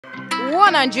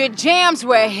100 jams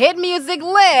where hit music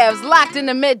lives. Locked in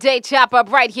the midday chop up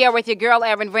right here with your girl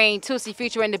Erin Rain, Tusi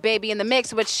featuring the baby in the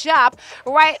mix with Shop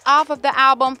right off of the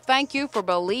album Thank You for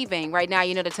Believing. Right now,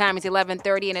 you know the time is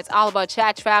 11:30 and it's all about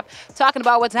Chat Trap, talking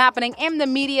about what's happening in the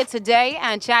media today.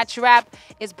 And Chat Trap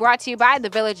is brought to you by the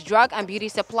Village Drug and Beauty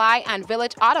Supply and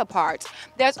Village Auto Parts.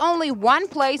 There's only one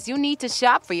place you need to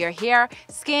shop for your hair,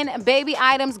 skin, baby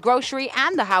items, grocery,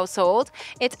 and the household.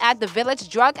 It's at the Village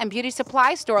Drug and Beauty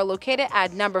Supply store located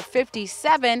at number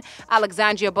 57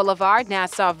 Alexandria Boulevard,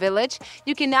 Nassau Village.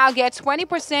 You can now get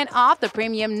 20% off the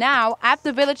premium now at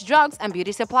the Village Drugs and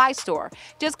Beauty Supply store.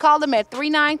 Just call them at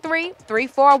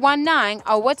 393-3419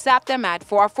 or WhatsApp them at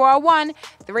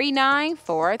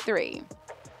 441-3943.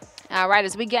 All right,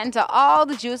 as we get into all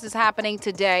the juices happening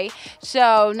today.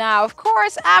 So now, of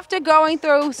course, after going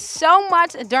through so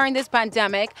much during this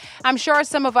pandemic, I'm sure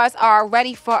some of us are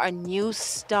ready for a new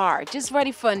start, just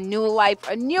ready for a new life,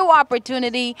 a new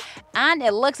opportunity. And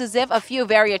it looks as if a few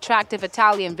very attractive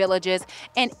Italian villages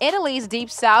in Italy's deep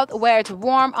south, where it's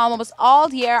warm almost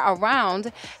all year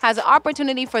around, has an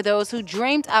opportunity for those who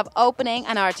dreamed of opening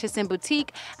an artisan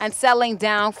boutique and settling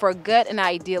down for a good and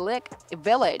idyllic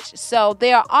village. So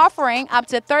they are offering up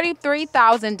to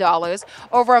 $33,000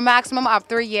 over a maximum of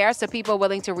 3 years to people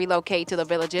willing to relocate to the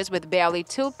villages with barely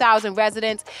 2,000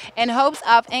 residents in hopes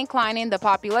of inclining the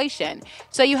population.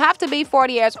 So you have to be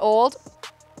 40 years old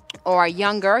or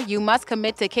younger. You must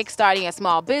commit to kickstarting a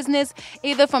small business,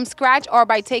 either from scratch or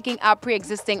by taking up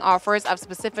pre-existing offers of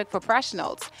specific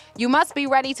professionals. You must be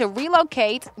ready to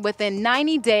relocate within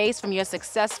 90 days from your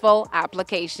successful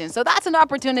application. So that's an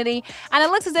opportunity. And it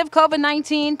looks as if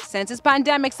COVID-19, since this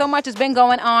pandemic, so much has been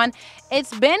going on,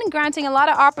 it's been granting a lot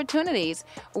of opportunities,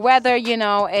 whether, you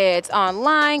know, it's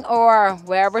online or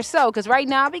wherever so. Because right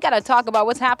now, we got to talk about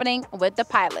what's happening with the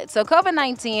pilots. So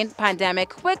COVID-19 pandemic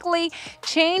quickly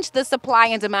changed the supply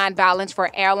and demand balance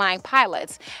for airline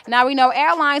pilots. Now, we know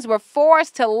airlines were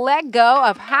forced to let go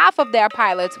of half of their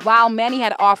pilots, while many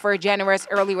had offered generous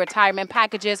early retirement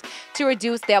packages to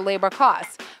reduce their labor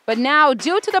costs. But now,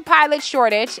 due to the pilot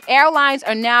shortage, airlines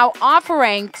are now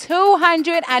offering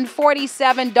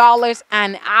 $247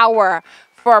 an hour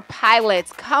for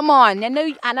pilots. Come on.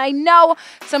 I know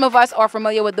some of us are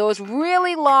familiar with those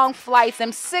really long flights,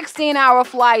 them 16-hour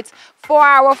flights,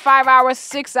 4-hour, 5-hour,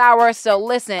 6-hour. So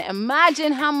listen,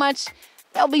 imagine how much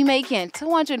they'll be making.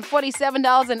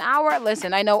 $247 an hour.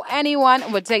 Listen, I know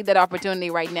anyone would take that opportunity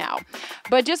right now.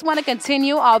 But just want to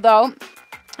continue, although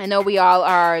I know we all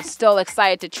are still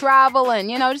excited to travel and,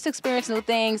 you know, just experience new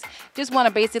things. Just want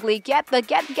to basically get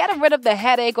rid of the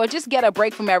headache or just get a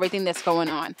break from everything that's going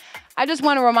on. I just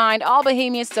want to remind all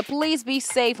Bahamians to please be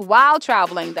safe while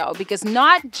traveling, though, because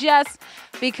not just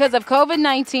because of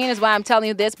COVID-19 is why I'm telling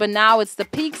you this, but now it's the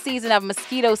peak season of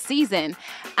mosquito season.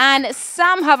 And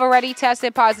some have already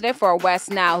tested positive for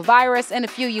West Nile virus in a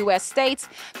few U.S. states.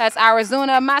 That's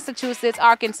Arizona, Massachusetts,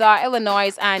 Arkansas,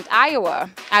 Illinois, and Iowa,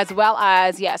 as well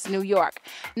as, yes, New York.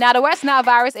 Now, the West Nile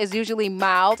virus is usually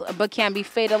mild, but can be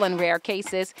fatal in rare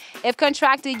cases. If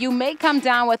contracted, you may come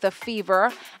down with a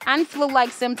fever and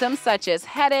flu-like symptoms such as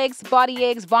headaches, body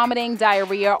aches, vomiting,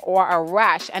 diarrhea, or a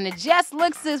rash. And it just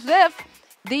looks as if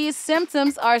these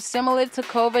symptoms are similar to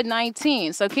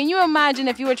COVID-19. So can you imagine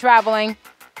if you were traveling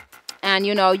and,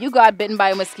 you know, you got bitten by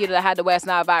a mosquito that had the West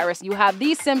Nile virus? You have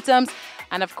these symptoms.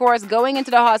 And of course, going into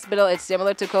the hospital, it's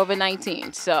similar to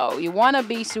COVID-19. So you want to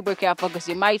be super careful because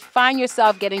you might find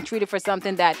yourself getting treated for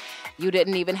something that you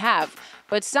didn't even have.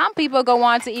 But some people go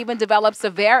on to even develop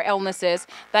severe illnesses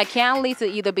that can lead to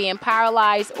either being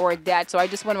paralyzed or death. So I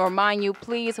just want to remind you,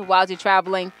 please, while you're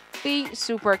traveling, be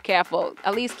super careful.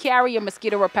 At least carry your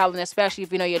mosquito repellent, especially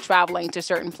if you know you're traveling to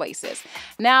certain places.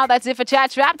 Now, that's it for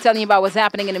Chat Trap, telling you about what's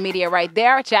happening in the media right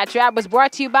there. Chat Trap was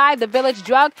brought to you by the Village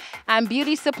Drug and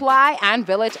Beauty Supply and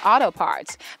Village Auto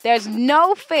Parts. There's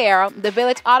no fear. The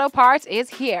Village Auto Parts is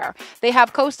here. They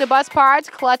have coaster bus parts,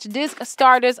 clutch disc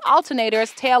starters,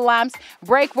 alternators, tail lamps,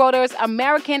 brake rotors,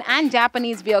 American and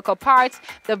Japanese vehicle parts.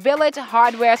 The Village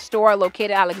Hardware Store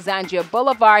located at Alexandria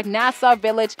Boulevard, Nassau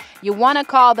Village. You want to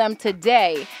call them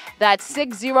today. That's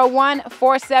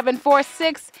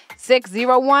 601-4746,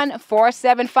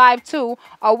 601-4752,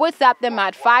 or WhatsApp them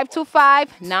at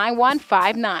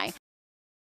 525-9159.